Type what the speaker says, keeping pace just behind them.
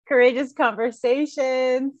Courageous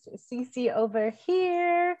Conversations. Cece over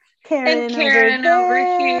here. And Karen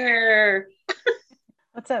over here.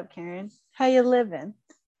 What's up, Karen? How you living?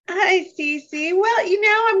 Hi, Cece. Well,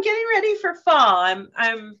 I'm getting ready for fall.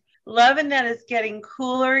 I'm loving that it's getting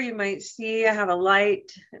cooler. You might see I have a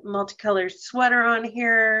light multicolored sweater on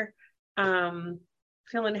here.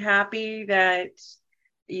 Feeling happy that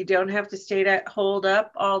you don't have to stay hold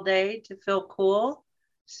up all day to feel cool.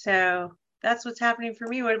 So that's what's happening for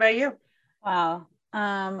me. What about you? Wow.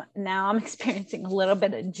 Now I'm experiencing a little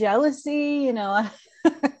bit of jealousy,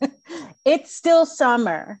 It's still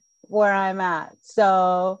summer where I'm at.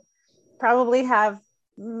 So probably have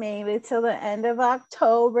maybe till the end of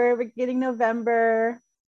October, beginning November,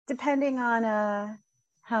 depending on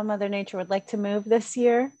how Mother Nature would like to move this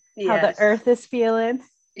year, how the earth is feeling.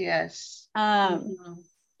 Yes. And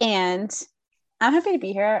I'm happy to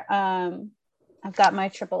be here. I've got my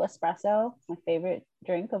triple espresso, my favorite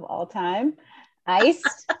drink of all time,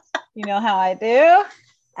 iced. You know how I do,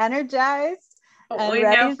 energized. We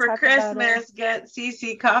know for Christmas, get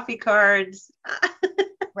Cece coffee cards.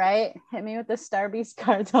 Right? Hit me with the Starbucks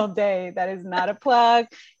cards all day. That is not a plug.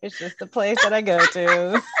 It's just a place that I go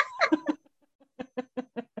to.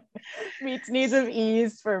 Meets needs of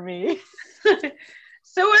ease for me.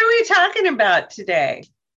 So what are we talking about today?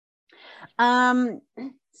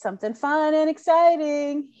 Something fun and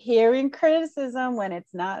exciting. Hearing criticism when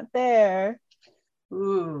it's not there.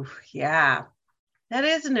 Ooh, yeah. That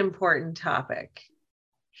is an important topic.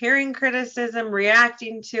 Hearing criticism,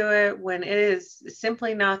 reacting to it when it is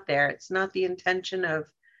simply not there. It's not the intention of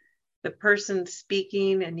the person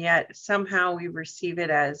speaking, and yet somehow we receive it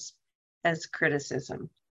as criticism.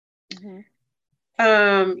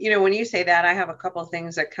 Mm-hmm. When you say that, I have a couple of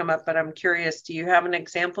things that come up, but I'm curious, do you have an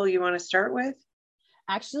example you want to start with?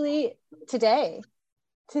 Actually, today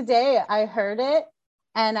I heard it,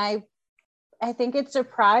 and I think it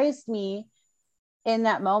surprised me in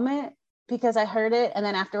that moment, because I heard it and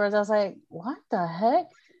then afterwards I was like, what the heck?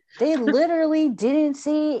 They literally didn't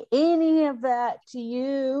say any of that to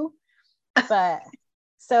you. But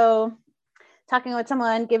so talking with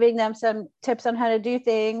someone, giving them some tips on how to do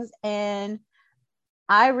things, and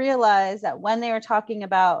I realized that when they were talking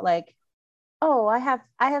about like, oh, I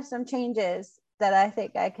have some changes that I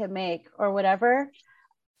think I can make or whatever,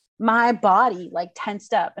 my body like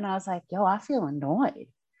tensed up and I was like, yo, I feel annoyed.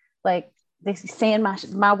 Like, they saying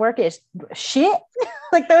my work is shit.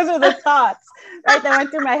 Like, those are the thoughts, right, that went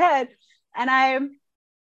through my head. And I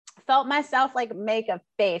felt myself like make a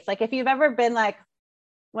face. Like, if you've ever been like,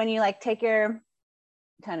 when you like take your,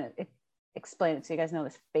 kind of explain it so you guys know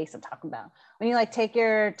this face I'm talking about. When you like take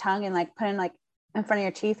your tongue and like put in like in front of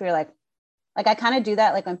your teeth, where you're like I kind of do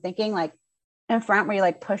that. Like, I'm thinking like in front, where you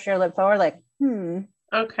like push your lip forward, like,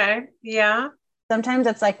 Okay. Yeah. Sometimes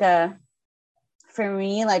it's like for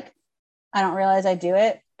me, like, I don't realize I do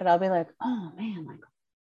it, but I'll be like, oh man, like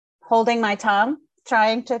holding my tongue,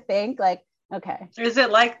 trying to think like, okay. Is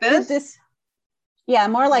it like this? Yeah,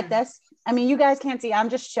 more like this. I mean, you guys can't see. I'm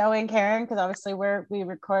just showing Karen because obviously we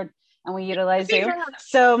record and we utilize Zoom.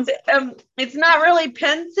 So it's not really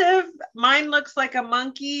pensive. Mine looks like a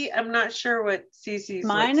monkey. I'm not sure what Cece's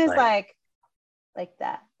mine is like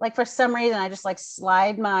that. Like, for some reason, I just like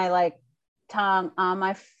slide my like tongue on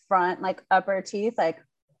my front like upper teeth, like.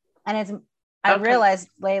 And I realized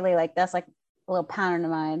lately, like, that's like a little pattern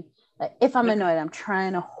of mine. Like, if I'm annoyed, I'm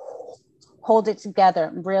trying to hold it together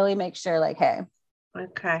and really make sure, like, hey,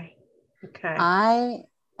 okay,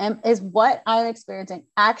 is what I'm experiencing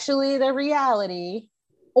actually the reality,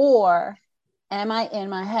 or am I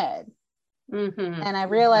in my head? Mm-hmm. And I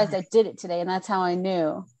realized I did it today, and that's how I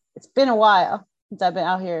knew. It's been a while since I've been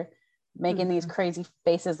out here making these crazy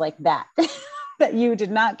faces like that. That you did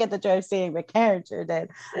not get the joy of seeing, but Karen sure did.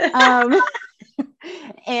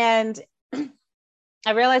 And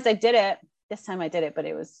I realized I did it. This time I did it, but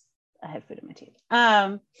I had food in my teeth.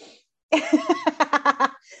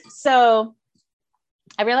 So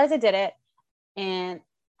I realized I did it, and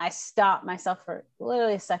I stopped myself for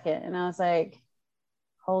literally a second, and I was like,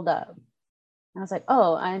 hold up. I was like,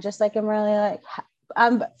 oh, I just like, I'm really like,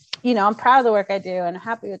 I'm proud of the work I do and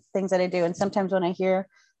happy with things that I do. And sometimes when I hear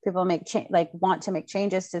people want to make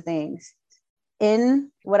changes to things in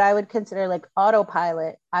what I would consider like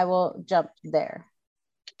autopilot, I will jump there.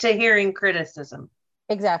 To hearing criticism.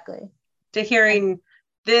 Exactly. To hearing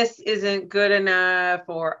this isn't good enough,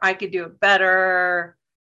 or I could do it better.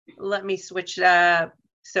 Let me switch it up.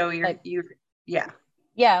 So yeah.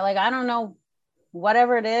 Like, I don't know,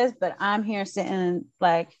 whatever it is, but I'm here sitting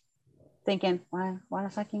like thinking, why the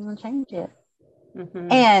fuck you want to change it?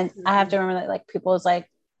 Mm-hmm. And I have to remember that like people's like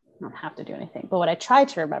don't have to do anything. But what I try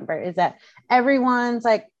to remember is that everyone's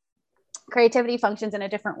like creativity functions in a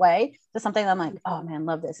different way. So something that I'm like, oh man,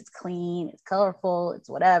 love this. It's clean, it's colorful, it's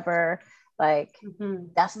whatever. Like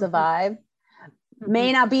that's the vibe.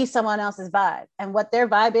 May not be someone else's vibe. And what their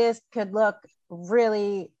vibe is could look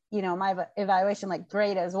really, you know, my evaluation like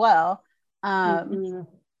great as well. And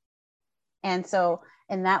so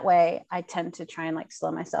in that way, I tend to try and like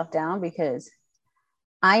slow myself down, because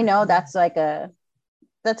I know that's like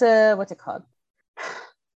what's it called?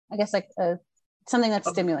 I guess like something that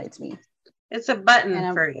stimulates me. It's a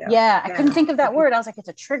button for you. Yeah, I couldn't think of that word. I was like, it's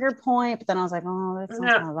a trigger point, but then I was like, oh, that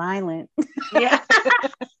sounds kind of violent. Yeah.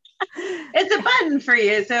 It's a button for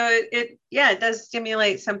you. So it does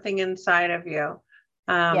stimulate something inside of you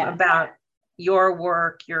about your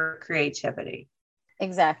work, your creativity.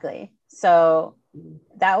 Exactly. So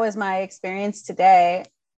that was my experience today.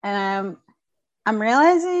 And I'm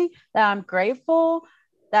realizing that I'm grateful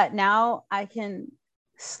that now I can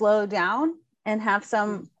slow down and have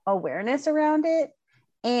some awareness around it.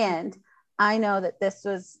 And I know that this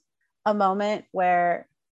was a moment where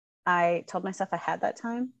I told myself I had that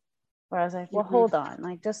time, where I was like, well, hold on,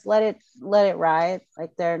 like just let it ride.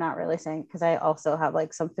 Like they're not really saying, because I also have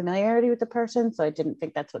like some familiarity with the person. So I didn't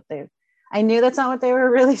think that's what I knew that's not what they were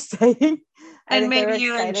really saying. And maybe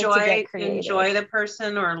you enjoy the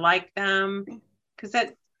person or like them, because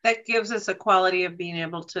that gives us a quality of being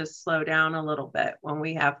able to slow down a little bit when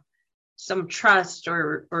we have some trust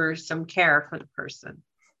or some care for the person.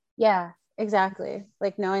 Yeah, exactly.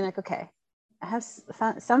 Like knowing like, okay, I have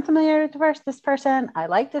some familiarity with this person. I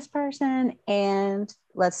like this person, and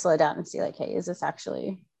let's slow down and see like, hey, is this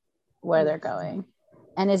actually where they're going?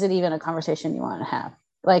 And is it even a conversation you want to have?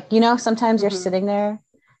 Like, you know, sometimes you're sitting there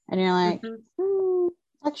and you're like,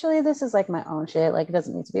 actually, this is like my own shit. Like, it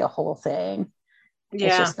doesn't need to be a whole thing.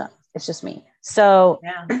 Yeah. It's just me. So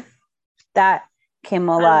that came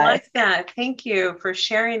alive. I like that. Thank you for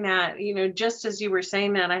sharing that. You know, just as you were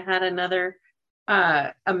saying that, I had another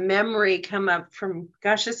a memory come up from,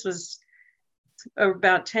 gosh, this was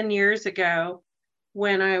about 10 years ago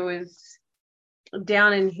when I was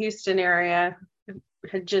down in Houston area,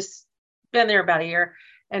 had just been there about a year,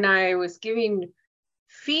 and I was giving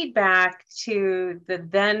feedback to the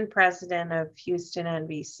then president of Houston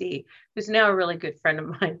NBC, who's now a really good friend of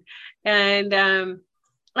mine. And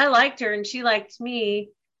I liked her and she liked me.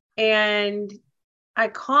 And I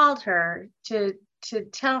called her to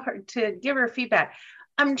tell her, to give her feedback.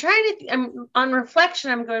 I'm on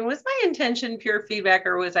reflection, I'm going, was my intention pure feedback,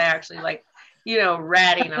 or was I actually like, you know,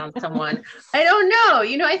 ratting on someone? I don't know.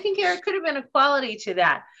 You know, I think there could have been a quality to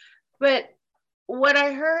that. But what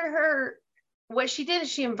I heard what she did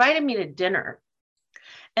is she invited me to dinner.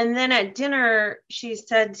 And then at dinner, she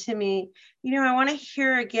said to me, you know, I want to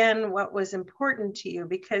hear again what was important to you,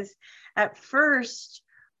 because at first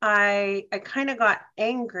I kind of got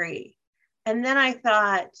angry. And then I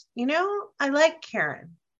thought, you know, I like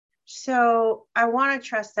Karen. So I want to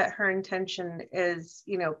trust that her intention is,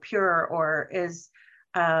 you know, pure, or is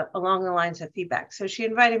along the lines of feedback. So she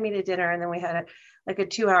invited me to dinner, and then we had a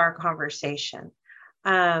 2-hour conversation.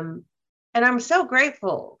 And I'm so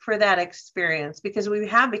grateful for that experience, because we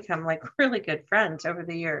have become like really good friends over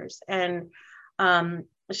the years. And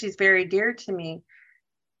she's very dear to me.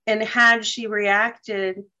 And had she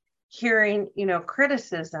reacted hearing, you know,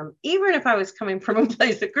 criticism, even if I was coming from a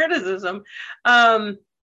place of criticism, then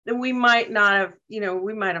we might not have, you know,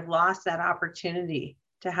 we might have lost that opportunity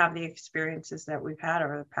to have the experiences that we've had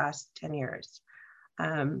over the past 10 years.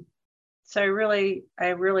 So I really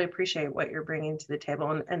appreciate what you're bringing to the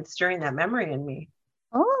table and stirring that memory in me.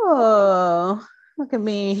 Oh, look at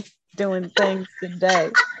me doing things today.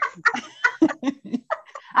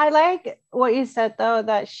 I like what you said though,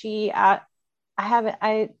 that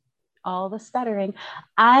all the stuttering.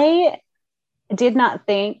 I did not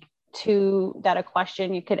think that a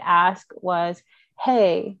question you could ask was,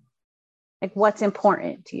 hey, like what's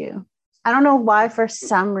important to you? I don't know why, for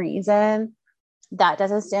some reason, that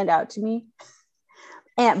doesn't stand out to me.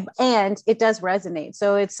 And it does resonate.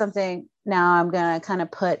 So it's something now I'm going to kind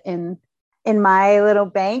of put in my little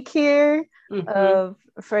bank here of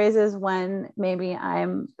phrases when maybe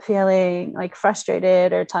I'm feeling like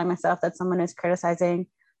frustrated or telling myself that someone is criticizing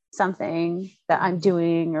something that I'm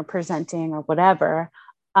doing or presenting or whatever,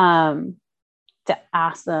 to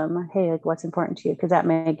ask them, hey, like what's important to you? Because that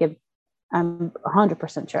may give, I'm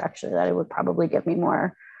 100% sure actually that it would probably give me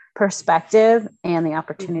more perspective and the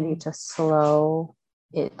opportunity to slow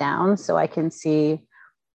it down, so I can see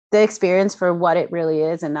the experience for what it really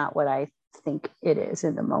is and not what I think it is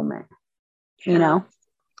in the moment. You know?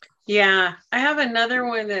 Yeah, I have another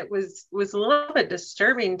one that was a little bit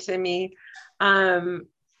disturbing to me. It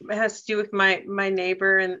has to do with my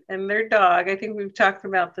neighbor and their dog. I think we've talked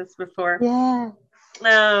about this before. Yeah.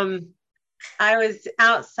 I was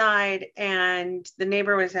outside and the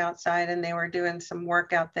neighbor was outside and they were doing some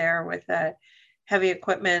work out there with heavy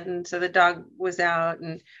equipment. And so the dog was out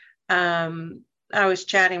and I was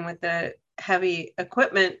chatting with the heavy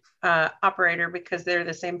equipment operator because they're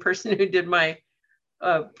the same person who did my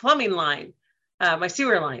plumbing line, my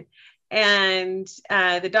sewer line. And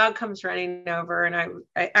the dog comes running over and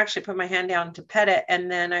I actually put my hand down to pet it.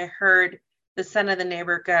 And then I heard the son of the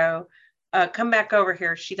neighbor go, come back over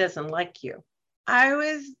here. She doesn't like you. I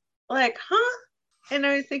was like, huh? And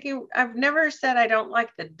I was thinking, I've never said I don't like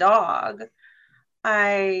the dog.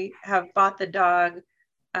 I have bought the dog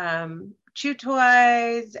chew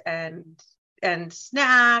toys and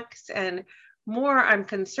snacks, and more I'm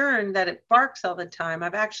concerned that it barks all the time.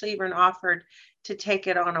 I've actually even offered to take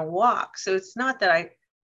it on a walk. So it's not that I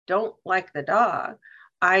don't like the dog.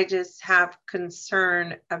 I just have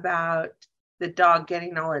concern about the dog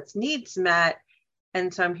getting all its needs met.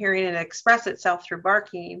 And so I'm hearing it express itself through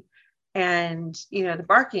barking. And, the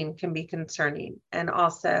barking can be concerning and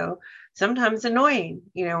also sometimes annoying,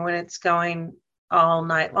 when it's going all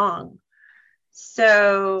night long.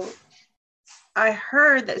 So I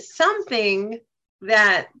heard that something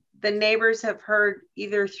that the neighbors have heard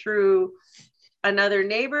either through another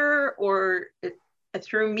neighbor or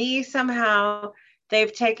through me somehow,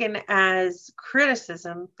 they've taken as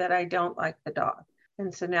criticism that I don't like the dog.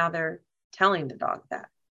 And so now they're telling the dog that.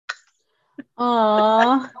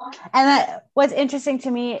 Aww. And what's interesting to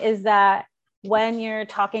me is that when you're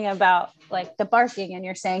talking about like the barking and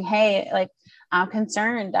you're saying, hey, like, I'm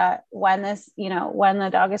concerned that when the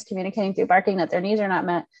dog is communicating through barking that their needs are not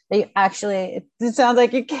met, they actually, it sounds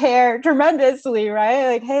like you care tremendously, right?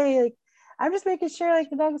 Like, hey, like, I'm just making sure like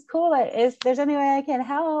the dog is cool. Like, if there's any way I can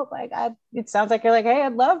help, like, it sounds like you're like, hey,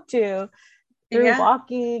 I'd love to through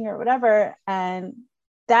walking or whatever. And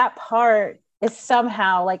that part is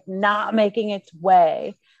somehow like not making its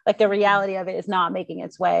way. Like the reality of it is not making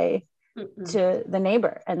its way to the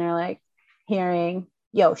neighbor. And they're like hearing,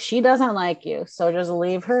 yo, she doesn't like you, so just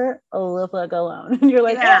leave her a little alone. And you're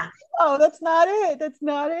like, oh, that's not it. That's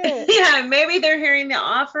not it. Yeah, maybe they're hearing the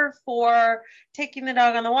offer for taking the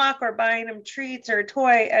dog on the walk or buying him treats or a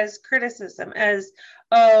toy as criticism, as,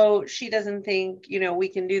 oh, she doesn't think, we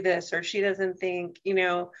can do this, or she doesn't think,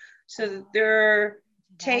 so they're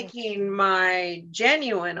taking my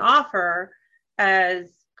genuine offer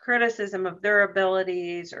as criticism of their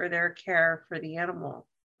abilities or their care for the animal.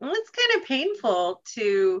 Well, it's kind of painful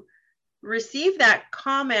to receive that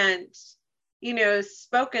comment,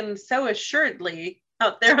 spoken so assuredly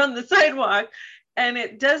out there on the sidewalk, and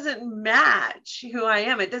it doesn't match who I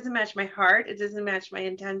am. It doesn't match my heart. It doesn't match my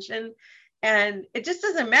intention, and it just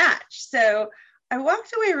doesn't match. So I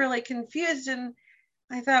walked away really confused, and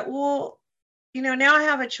I thought, well, now I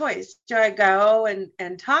have a choice. Do I go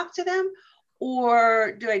and talk to them,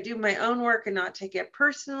 or do I do my own work and not take it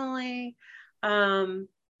personally?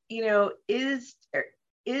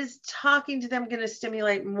 Is talking to them going to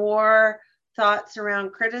stimulate more thoughts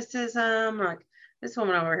around criticism? Like, this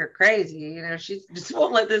woman over here crazy, she just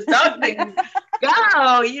won't let this dog thing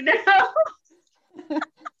go,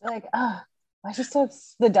 Like, oh, why is she so,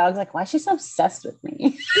 the dog's like, why is she so obsessed with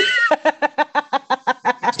me?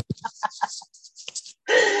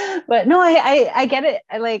 But no, I get it.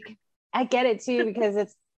 I get it too,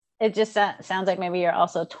 because it just sounds like maybe you're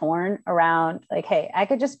also torn around like, hey, I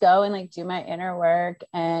could just go and like do my inner work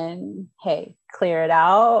and hey, clear it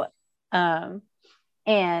out.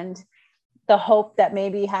 And the hope that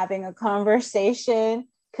maybe having a conversation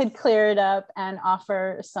could clear it up and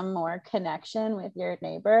offer some more connection with your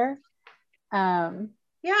neighbor.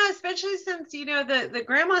 Yeah, especially since, the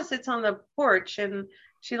grandma sits on the porch and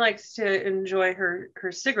she likes to enjoy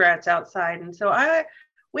her cigarettes outside. And so I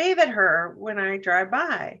wave at her when I drive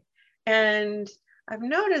by. And I've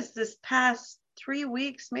noticed this past 3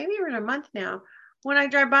 weeks, maybe even a month now, when I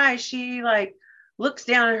drive by, she like looks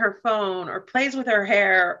down at her phone or plays with her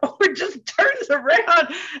hair or just turns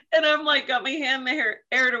around. And I'm like, got my hand there,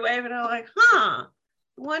 air to wave. And I'm like,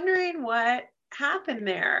 wondering what happened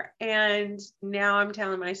there. And now I'm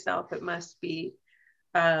telling myself it must be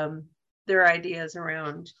their ideas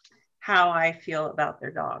around how I feel about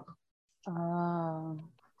their dog. Oh,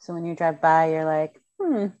 so when you drive by, you're like,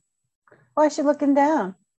 why is she looking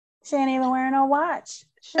down? She ain't even wearing a watch.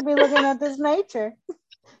 She should be looking at this nature. Does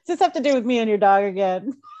this have to do with me and your dog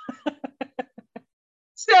again?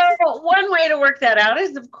 So one way to work that out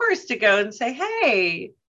is, of course, to go and say,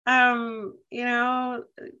 hey,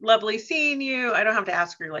 lovely seeing you. I don't have to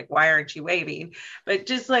ask her like, why aren't you waving? But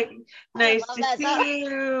just like, nice to see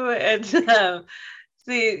you. And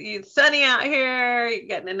see, it's sunny out here. You're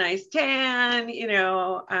getting a nice tan.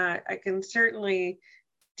 I can certainly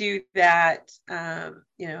do that.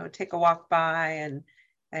 Take a walk by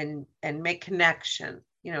and make connection.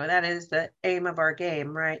 That is the aim of our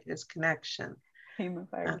game, right? Is connection. Aim of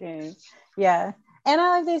our game. Yeah. And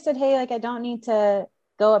I like they said, hey, like I don't need to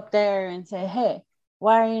go up there and say, hey,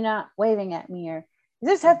 why are you not waving at me? Or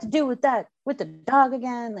does this have to do with the dog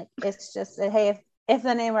again? Like it's just that, hey,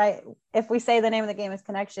 if we say the name of the game is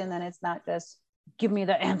connection, then it's not just give me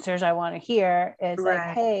the answers I want to hear. It's right.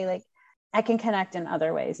 Like, hey, like I can connect in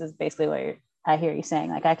other ways is basically what I hear you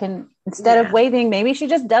saying. Like I can, instead of waving, maybe she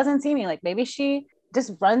just doesn't see me. Like maybe she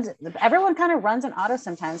just runs. Everyone kind of runs an auto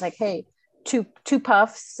sometimes. Like, hey, two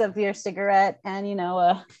puffs of your cigarette and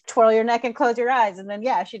twirl your neck and close your eyes, and then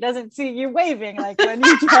she doesn't see you waving like when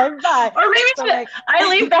you drive by. Or maybe I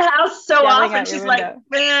leave the house so often she's like,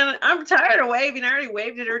 man, I'm tired of waving. I already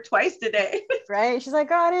waved at her twice today. Right, she's like,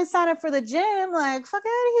 oh, I didn't sign up for the gym, like fuck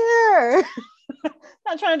out of here.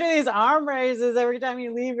 Not trying to do these arm raises every time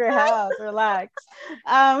you leave your house. Relax.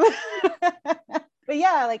 But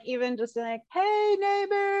like even just like, hey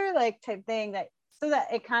neighbor, like type thing, that so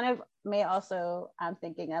that it kind of may also, I'm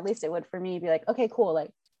thinking, at least it would for me, be like, okay, cool.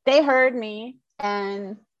 Like they heard me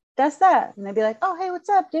and that's that. And they'd be like, oh, hey, what's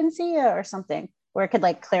up? Didn't see you, or something, where it could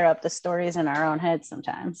like clear up the stories in our own heads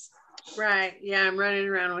sometimes. Right. Yeah. I'm running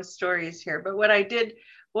around with stories here, but what I did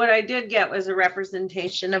get was a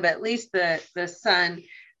representation of at least the son,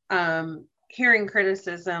 hearing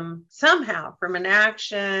criticism somehow from an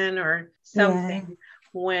action or something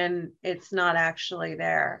when it's not actually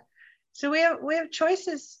there. So we have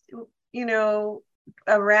choices,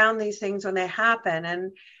 around these things when they happen.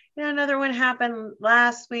 And another one happened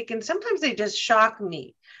last week, and sometimes they just shock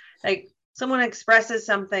me. Like someone expresses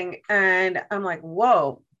something and I'm like,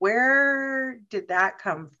 whoa, where did that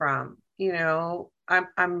come from?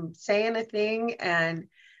 I'm saying a thing and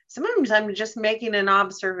sometimes I'm just making an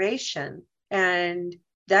observation and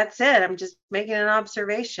that's it. I'm just making an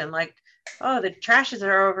observation, like, oh, the trashes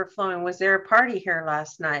are overflowing. Was there a party here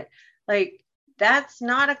last night? Like, that's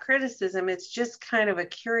not a criticism. It's just kind of a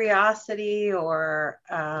curiosity, or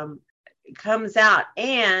it comes out.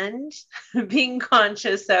 And being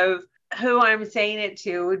conscious of who I'm saying it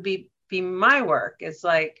to would be my work. It's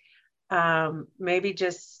like maybe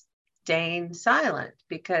just staying silent,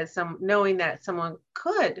 because knowing that someone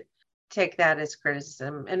could take that as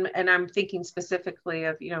criticism. And I'm thinking specifically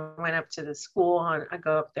of, I went up to the school I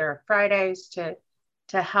go up there Fridays to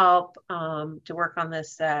help to work on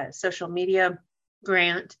this social media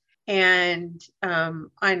grant. And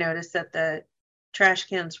I noticed that the trash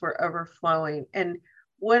cans were overflowing. And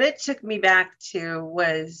what it took me back to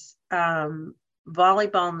was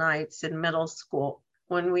volleyball nights in middle school,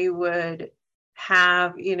 when we would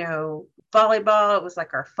have, volleyball. It was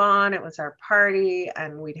like our fun. It was our party,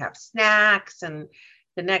 and we'd have snacks, and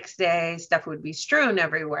the next day stuff would be strewn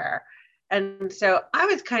everywhere. And so I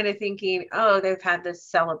was kind of thinking, oh, they've had this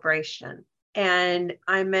celebration. And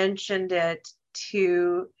I mentioned it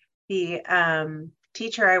to the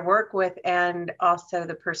teacher I work with, and also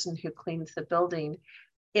the person who cleans the building,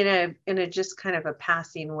 in a just kind of a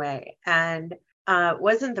passing way. And it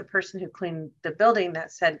wasn't the person who cleaned the building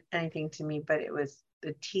that said anything to me, but it was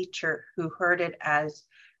the teacher who heard it as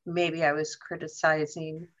maybe I was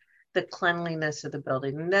criticizing the cleanliness of the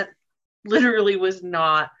building. And that literally was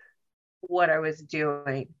not what I was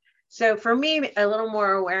doing. So for me, a little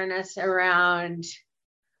more awareness around,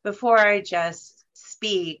 before I just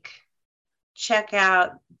speak, check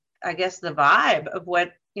out, I guess, the vibe of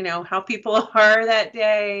what, how people are that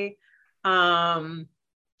day.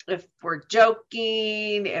 If we're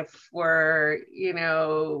joking, if we're,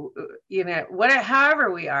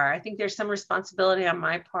 however we are, I think there's some responsibility on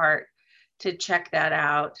my part to check that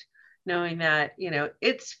out, knowing that,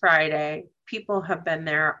 it's Friday. People have been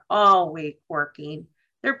there all week working.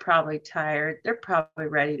 They're probably tired. They're probably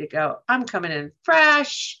ready to go. I'm coming in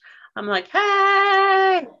fresh. I'm like,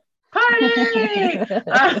 hey, party.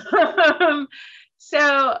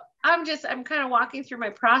 So I'm kind of walking through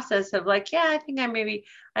my process of like, I think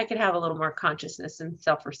I could have a little more consciousness and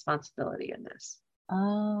self-responsibility in this.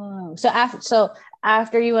 Oh, so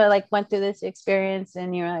after you went through this experience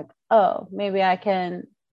and you're like, oh, maybe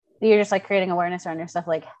you're just like creating awareness around yourself,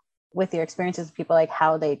 like with your experiences with people, like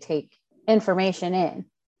how they take information in.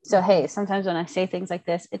 So, hey, sometimes when I say things like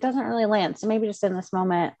this, it doesn't really land. So maybe just in this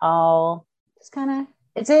moment, I'll just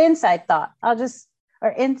it's an inside thought. Or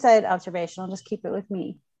inside observation. I'll just keep it with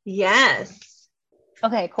me. Yes.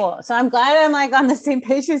 Okay, cool. So I'm glad I'm like on the same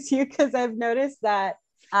page as you, because I've noticed that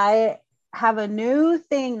I have a new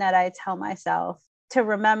thing that I tell myself to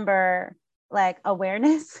remember, like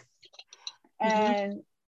awareness. And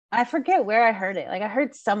I forget where I heard it. Like I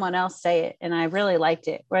heard someone else say it and I really liked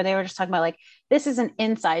it, where they were just talking about like, this is an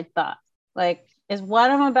inside thought. Like, is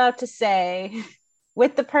what I'm about to say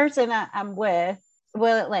with the person I'm with,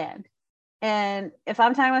 will it land? And if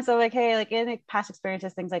I'm telling myself like, hey, like in past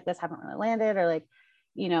experiences, things like this haven't really landed, or like,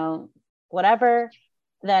 you know, whatever,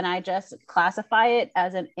 then I just classify it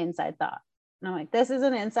as an inside thought. And I'm like, this is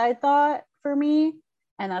an inside thought for me.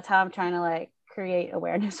 And that's how I'm trying to like create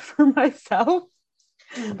awareness for myself.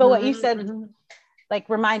 But what you said like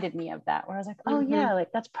reminded me of that, where I was like, oh yeah,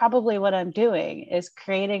 like that's probably what I'm doing, is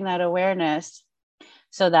creating that awareness,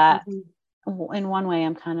 so that in one way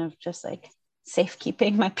I'm kind of just like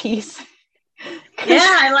safekeeping my peace.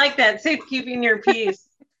 Yeah, I like that, safekeeping your peace.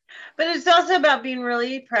 But it's also about being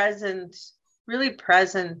really present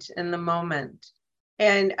in the moment.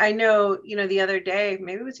 And I know, you know, the other day,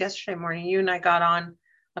 maybe it was yesterday morning, you and I got on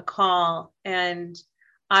a call and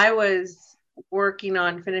I was working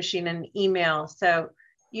on finishing an email. So,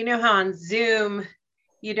 you know how on Zoom,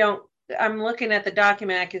 I'm looking at the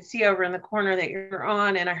document, I could see over in the corner that you're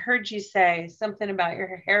on, and I heard you say something about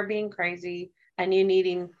your hair being crazy and you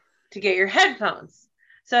needing to get your headphones.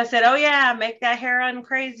 So I said, oh yeah, make that hair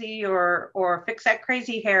uncrazy, or fix that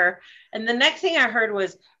crazy hair. And the next thing I heard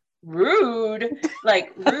was rude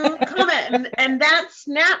comment. And that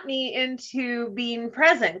snapped me into being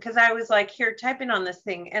present, because I was like here typing on this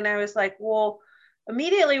thing. And I was like, well,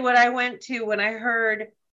 immediately what I went to when I heard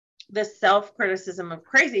the self-criticism of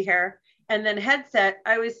crazy hair and then headset,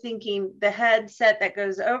 I was thinking the headset that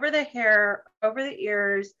goes over the hair, over the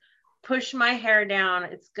ears, push my hair down,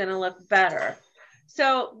 it's gonna look better.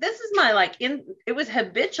 So this is my it was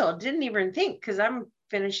habitual, didn't even think, because I'm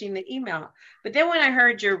finishing the email. But then when I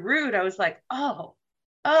heard you're rude, I was like, oh,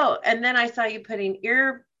 and then I saw you putting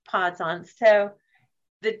ear pods on. So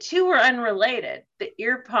the two were unrelated. The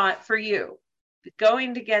ear pod for you,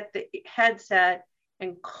 going to get the headset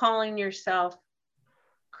and calling yourself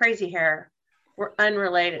crazy hair, were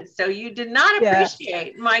unrelated. So you did not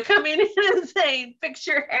appreciate my coming in and saying, fix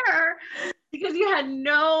your hair, because you had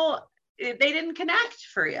they didn't connect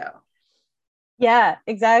for you. Yeah,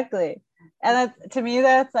 exactly. And to me,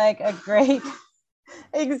 that's like a great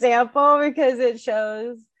example, because it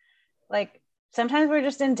shows like sometimes we're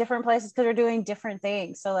just in different places because we're doing different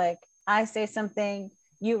things. So like I say something,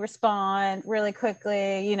 you respond really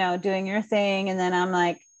quickly, you know, doing your thing. And then I'm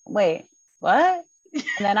like, wait, what? And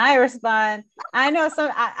then I respond. I know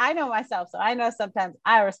myself. So I know sometimes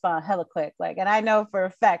I respond hella quick. Like, and I know for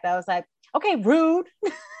a fact, I was like, okay, rude.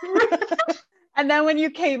 And then when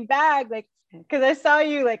you came back, like, because I saw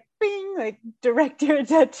you like, bing, like direct your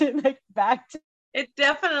attention like back to it.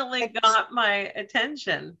 Definitely got my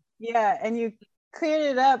attention. Yeah. And you cleared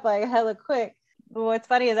it up like hella quick. But what's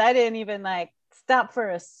funny is I didn't even like stop for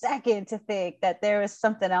a second to think that there was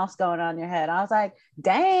something else going on in your head. I was like,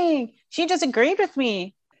 dang, she just agreed with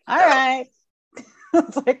me. All right. I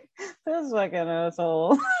was like, this fucking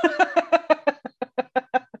asshole.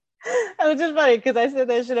 It was just funny because I said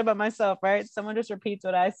that shit about myself, right? Someone just repeats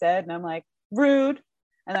what I said, and I'm like, rude.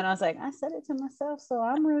 And then I was like, I said it to myself, so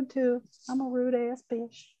I'm rude too. I'm a rude ass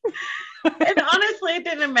bitch. And honestly, it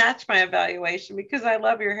didn't match my evaluation, because I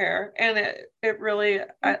love your hair and it really,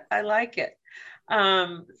 I like it.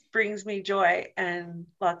 Brings me joy and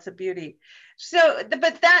lots of beauty. So,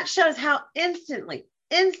 but that shows how instantly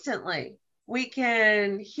we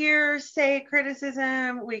can say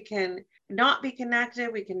criticism, we can not be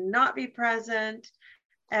connected, we can not be present.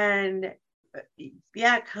 And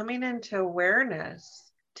yeah, coming into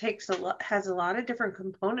awareness has a lot of different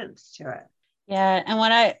components to it. Yeah. And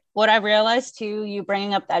what I realized too, you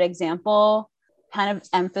bringing up that example kind of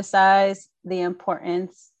emphasized the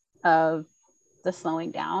importance of the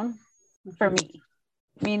slowing down for me,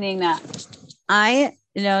 meaning that I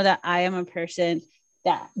know that I am a person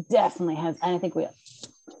that definitely has, and I think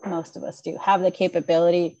most of us do have the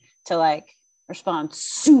capability to like respond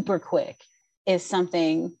super quick.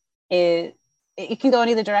 It can go in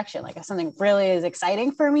either direction. Like if something really is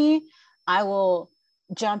exciting for me, I will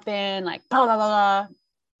jump in like blah, blah, blah, blah,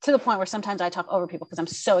 to the point where sometimes I talk over people because I'm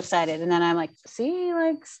so excited. And then I'm like, see,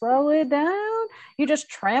 like slow it down. You just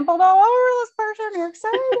trampled all over this person. You're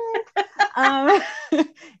excited.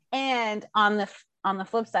 And on the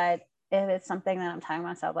flip side, if it's something that I'm telling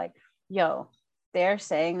myself like, yo, they're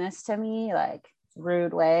saying this to me like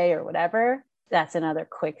rude way or whatever, that's another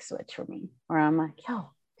quick switch for me where I'm like, yo,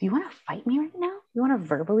 do you want to fight me right now? You want to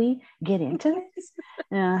verbally get into this?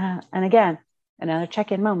 And again, another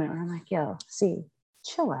check-in moment where I'm like, yo, see,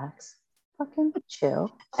 chillax, fucking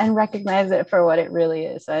chill, and recognize it for what it really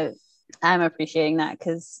is. I'm appreciating that,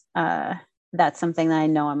 because that's something that I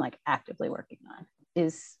know I'm like actively working on,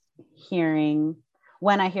 is hearing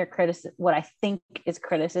when I hear criticism, what I think is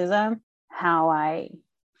criticism, how I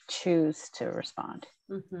choose to respond.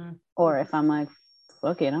 Or if I'm like,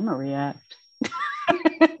 fuck it, I'm gonna react.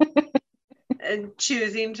 And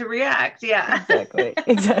choosing to react. Yeah.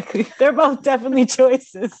 Exactly. They're both definitely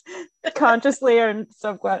choices, consciously or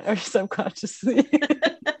subconsciously.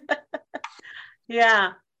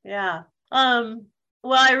 Yeah. Well,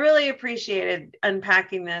 I really appreciated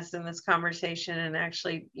unpacking this in this conversation, and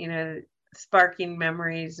actually, sparking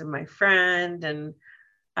memories of my friend, and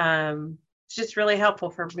it's just really helpful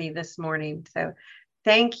for me this morning. So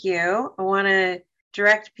thank you. I want to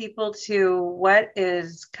direct people to what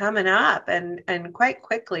is coming up, and quite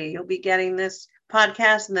quickly you'll be getting this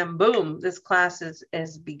podcast, and then boom, this class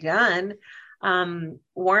is begun.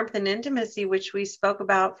 Warmth and intimacy, which we spoke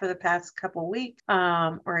about for the past couple weeks,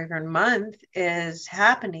 or even month, is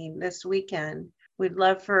happening this weekend. We'd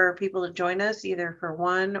love for people to join us either for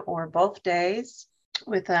one or both days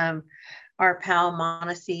with our pal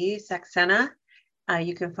Monacy Saxena.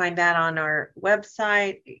 You can find that on our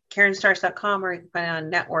website, KarenStars.com, or you can find it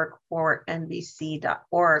on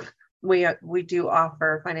network4nbc.org. We do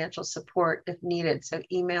offer financial support if needed. So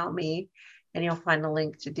email me and you'll find a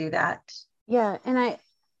link to do that. Yeah. And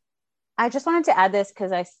I just wanted to add this,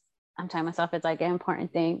 because I'm telling myself it's like an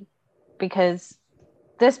important thing, because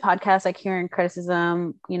this podcast, like hearing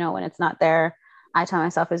criticism, when it's not there, I tell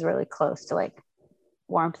myself is really close to like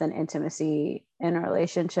warmth and intimacy in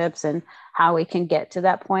relationships, and how we can get to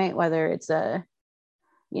that point, whether it's like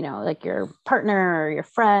your partner or your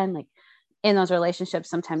friend. Like in those relationships,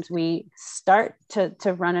 sometimes we start to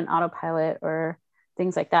run an autopilot or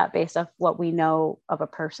things like that based off what we know of a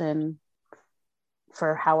person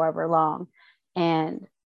for however long. And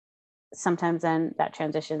sometimes then that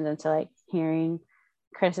transitions into like hearing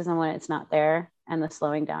criticism when it's not there, and the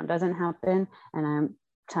slowing down doesn't happen. And I'm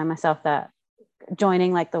telling myself that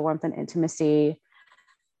joining like the warmth and intimacy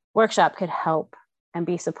workshop could help and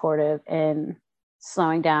be supportive in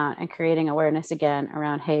slowing down and creating awareness again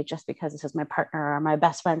around, hey, just because this is my partner or my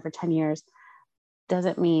best friend for 10 years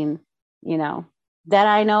doesn't mean, that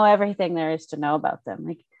I know everything there is to know about them.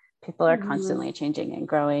 Like people are constantly changing and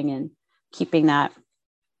growing, and keeping that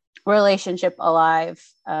relationship alive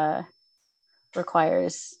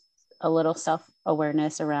requires a little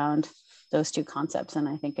self-awareness around those two concepts. And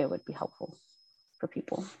I think it would be helpful for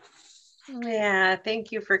people. Yeah,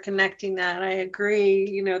 thank you for connecting that. I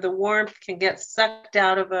agree. The warmth can get sucked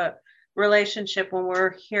out of a relationship when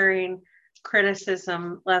we're hearing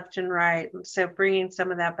criticism left and right. And so bringing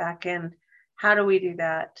some of that back in, how do we do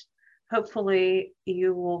that? Hopefully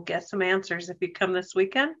you will get some answers if you come this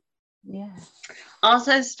weekend. Yeah.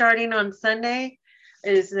 Also, starting on Sunday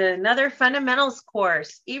is another fundamentals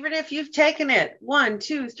course. Even if you've taken it 1,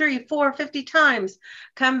 2, 3, 4, 50 times,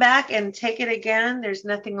 come back and take it again. There's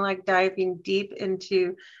nothing like diving deep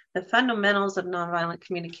into the fundamentals of nonviolent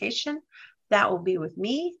communication. That will be with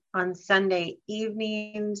me on Sunday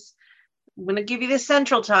evenings. I'm going to give you the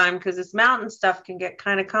central time, because this mountain stuff can get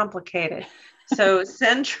kind of complicated. So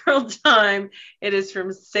central time, it is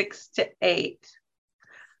from 6 to 8.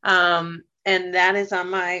 And that is on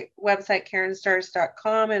my website,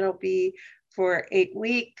 KarenStars.com. It'll be for 8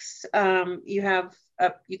 weeks.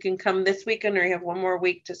 You can come this weekend, or you have one more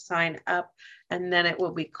week to sign up, and then it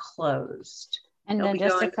will be closed. And then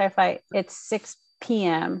just to clarify, it's 6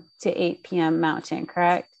 p.m. to 8 p.m. Mountain,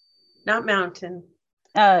 correct? Not Mountain.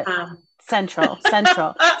 Central.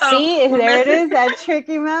 See, there it is, that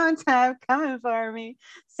tricky mountain time coming for me.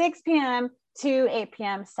 6 p.m. to 8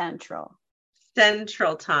 p.m. Central.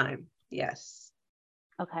 Central time. Yes.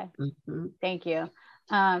 Okay. Thank you.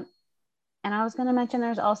 And I was going to mention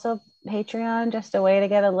there's also Patreon, just a way to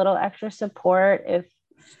get a little extra support if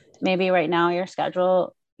maybe right now your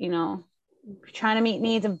schedule, trying to meet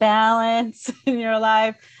needs of balance in your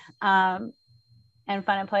life, and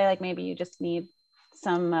fun and play. Like maybe you just need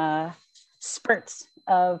some spurts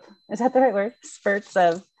of, is that the right word? Spurts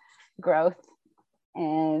of growth.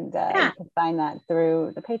 And you can find that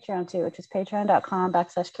through the Patreon too, which is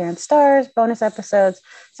patreon.com/Karen Stars, bonus episodes,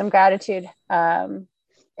 some gratitude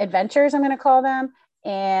adventures, I'm going to call them,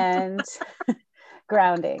 and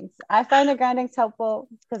groundings. I find the groundings helpful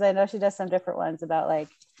because I know she does some different ones about like,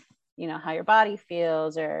 how your body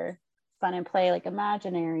feels, or fun and play, like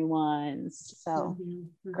imaginary ones. So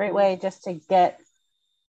great way just to get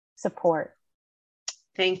support.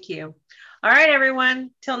 Thank you. All right,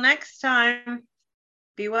 everyone. Till next time.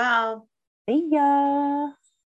 Be well. See ya.